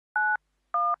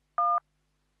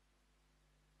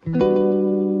You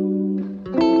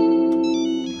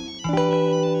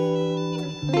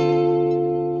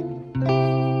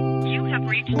have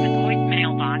reached the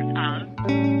voicemail box of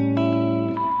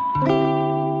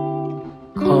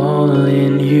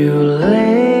calling you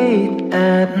late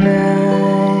at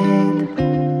night,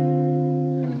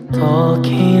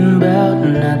 talking about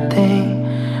nothing,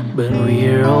 but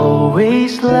we're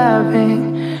always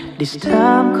laughing. This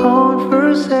time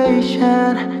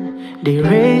conversation, they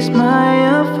raise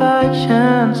my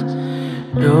affections.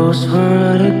 Those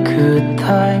were the good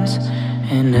times,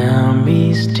 and I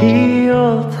miss the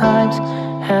old times.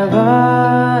 Have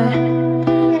I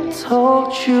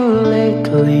told you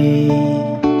lately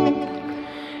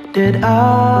that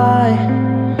I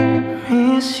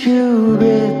miss you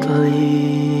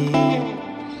badly?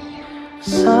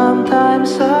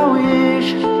 Sometimes I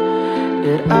wish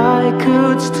that I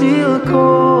could still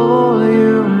call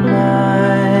you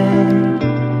mine,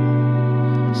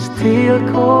 still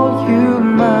call you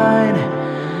mine.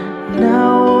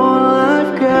 Now all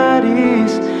I've got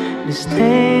is the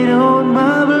stain on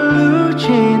my blue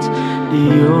jeans.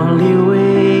 The only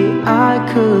way I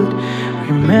could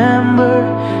remember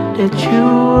that you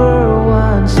were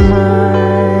once mine.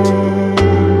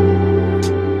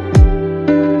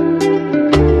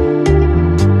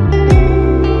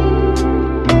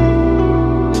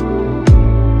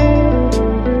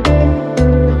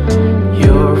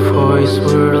 Your voice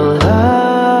were lullabies.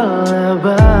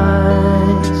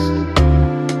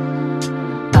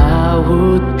 I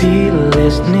would be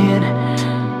listening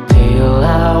till I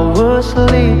was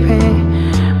sleeping,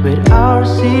 but our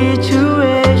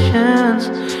situations,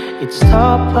 it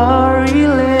stopped our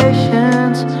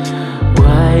relations.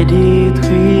 Why did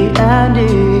we end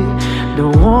it?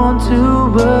 Don't want to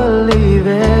believe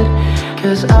it,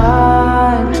 'cause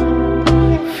I'm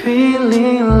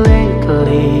feeling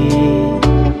lately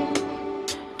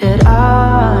that I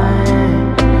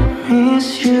miss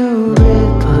you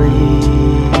badly.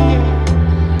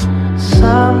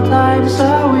 Sometimes I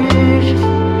wish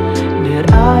that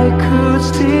I could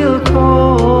still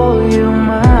call you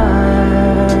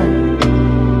mine,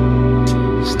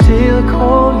 still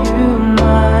call you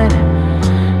mine.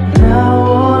 Now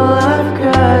all I've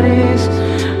got is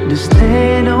the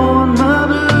stain on my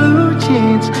blue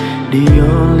jeans. The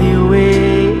only way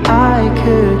I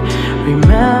could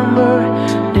remember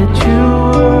that you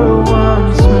were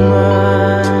once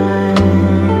mine.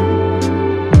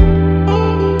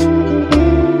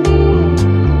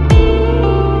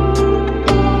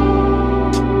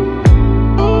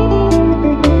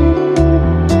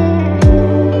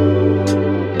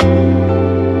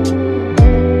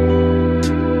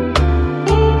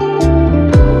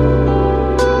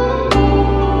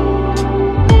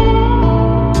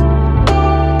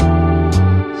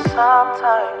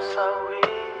 Sometimes I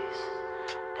wish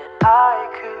that I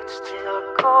could still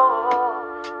call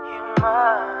you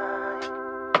mine,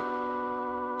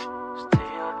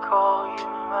 still call you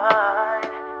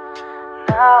mine.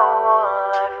 Now all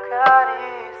I've got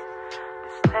is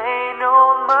the stain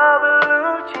on my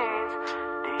blue jeans.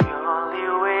 The only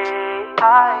way I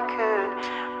could